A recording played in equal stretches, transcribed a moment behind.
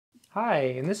Hi,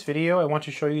 in this video I want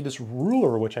to show you this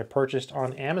ruler which I purchased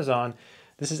on Amazon.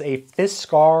 This is a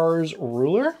Fiskars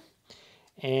ruler,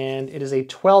 and it is a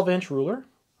 12-inch ruler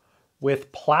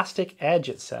with plastic edge,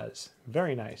 it says.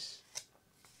 Very nice.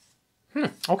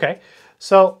 Okay.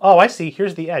 So, oh, I see.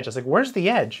 Here's the edge. I was like, where's the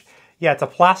edge? Yeah, it's a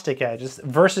plastic edge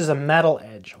versus a metal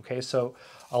edge. Okay, so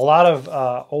a lot of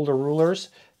older rulers,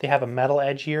 they have a metal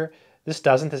edge here. This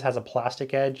doesn't. This has a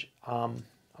plastic edge.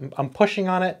 I'm pushing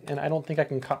on it, and I don't think I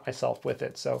can cut myself with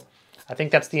it. So I think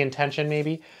that's the intention,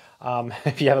 maybe.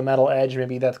 If you have a metal edge,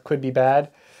 maybe that could be bad.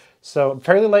 So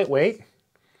fairly lightweight. It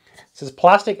says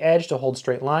plastic edge to hold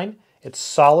straight line. It's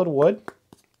solid wood.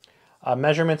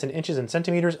 Measurements in inches and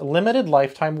centimeters. Limited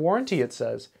lifetime warranty, it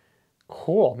says.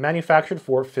 Cool. Manufactured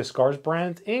for Fiskars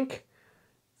brand Inc.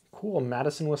 Cool.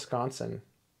 Madison, Wisconsin.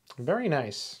 Very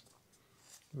nice.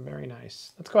 Very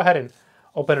nice. Let's go ahead and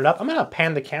open it up. I'm going to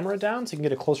pan the camera down so you can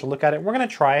get a closer look at it. We're going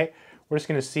to try it. We're just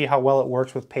going to see how well it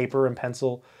works with paper and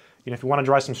pencil. You know, if you want to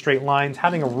draw some straight lines,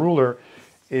 having a ruler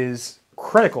is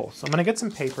critical. So I'm going to get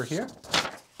some paper here.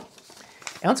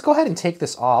 And let's go ahead and take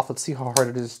this off. Let's see how hard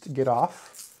it is to get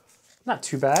off. Not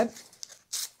too bad.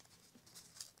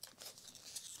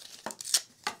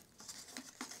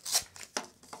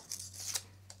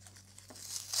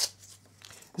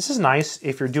 This is nice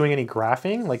if you're doing any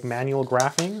graphing, like manual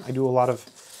graphing. I do a lot of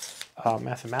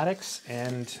mathematics,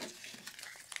 and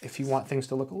if you want things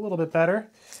to look a little bit better,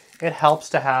 it helps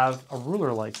to have a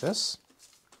ruler like this.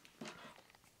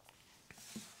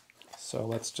 So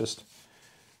let's just,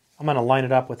 I'm going to line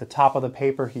it up with the top of the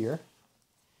paper here.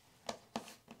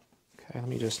 Okay, let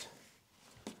me just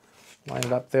line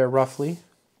it up there roughly.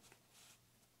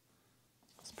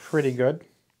 It's pretty good.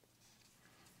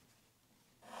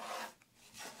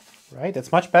 Right?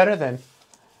 That's much better than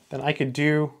I could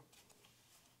do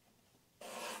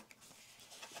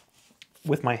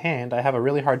with my hand. I have a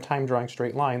really hard time drawing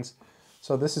straight lines.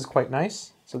 So this is quite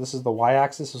nice. So this is the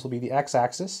y-axis, this will be the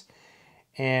x-axis.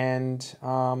 And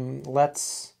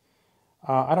let's,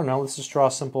 I don't know, let's just draw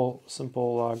a simple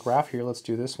graph here. Let's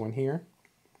do this one here.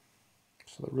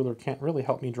 So the ruler can't really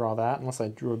help me draw that unless I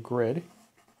drew a grid.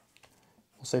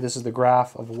 We'll say this is the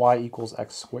graph of y equals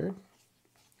x squared.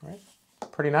 Right?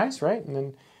 Pretty nice, right? And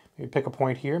then maybe pick a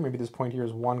point here. Maybe this point here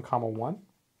is 1, 1.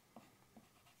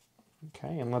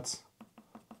 Okay, and let's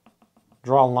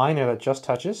draw a line there that just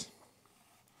touches.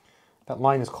 That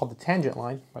line is called the tangent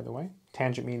line, by the way.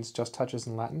 Tangent means just touches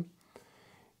in Latin.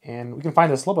 And we can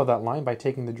find the slope of that line by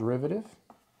taking the derivative.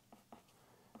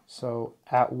 So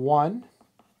at 1,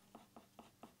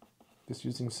 just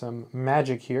using some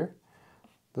magic here,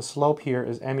 the slope here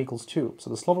is m equals 2. So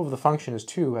the slope of the function is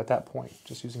 2 at that point,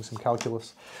 just using some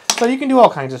calculus. So you can do all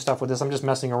kinds of stuff with this. I'm just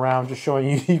messing around, just showing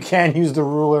you you can use the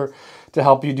ruler to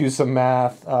help you do some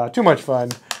math. Too much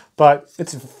fun. But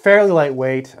it's fairly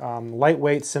lightweight.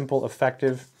 Lightweight, simple,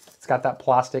 effective. It's got that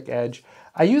plastic edge.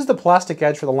 I use the plastic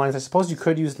edge for the lines. I suppose you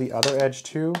could use the other edge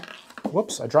too.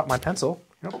 Whoops, I dropped my pencil.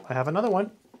 Nope, I have another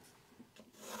one.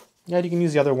 Yeah, you can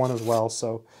use the other one as well.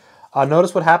 So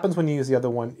notice what happens when you use the other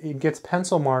one. It gets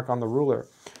pencil mark on the ruler.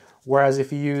 Whereas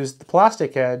if you use the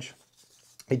plastic edge,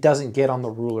 it doesn't get on the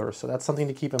ruler. So that's something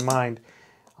to keep in mind.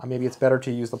 Maybe it's better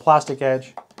to use the plastic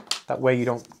edge. That way you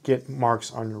don't get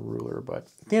marks on your ruler. But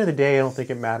at the end of the day, I don't think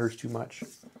it matters too much.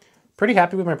 Pretty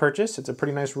happy with my purchase. It's a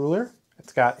pretty nice ruler.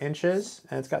 It's got inches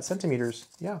and it's got centimeters.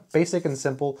 Yeah, basic and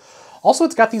simple. Also,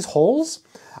 it's got these holes.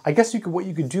 I guess what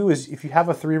you could do is if you have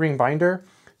a 3-ring binder,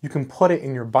 you can put it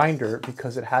in your binder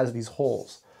because it has these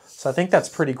holes. So I think that's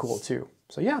pretty cool too.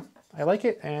 So yeah, I like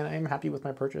it and I'm happy with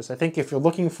my purchase. I think if you're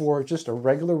looking for just a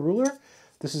regular ruler,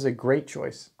 this is a great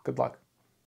choice. Good luck.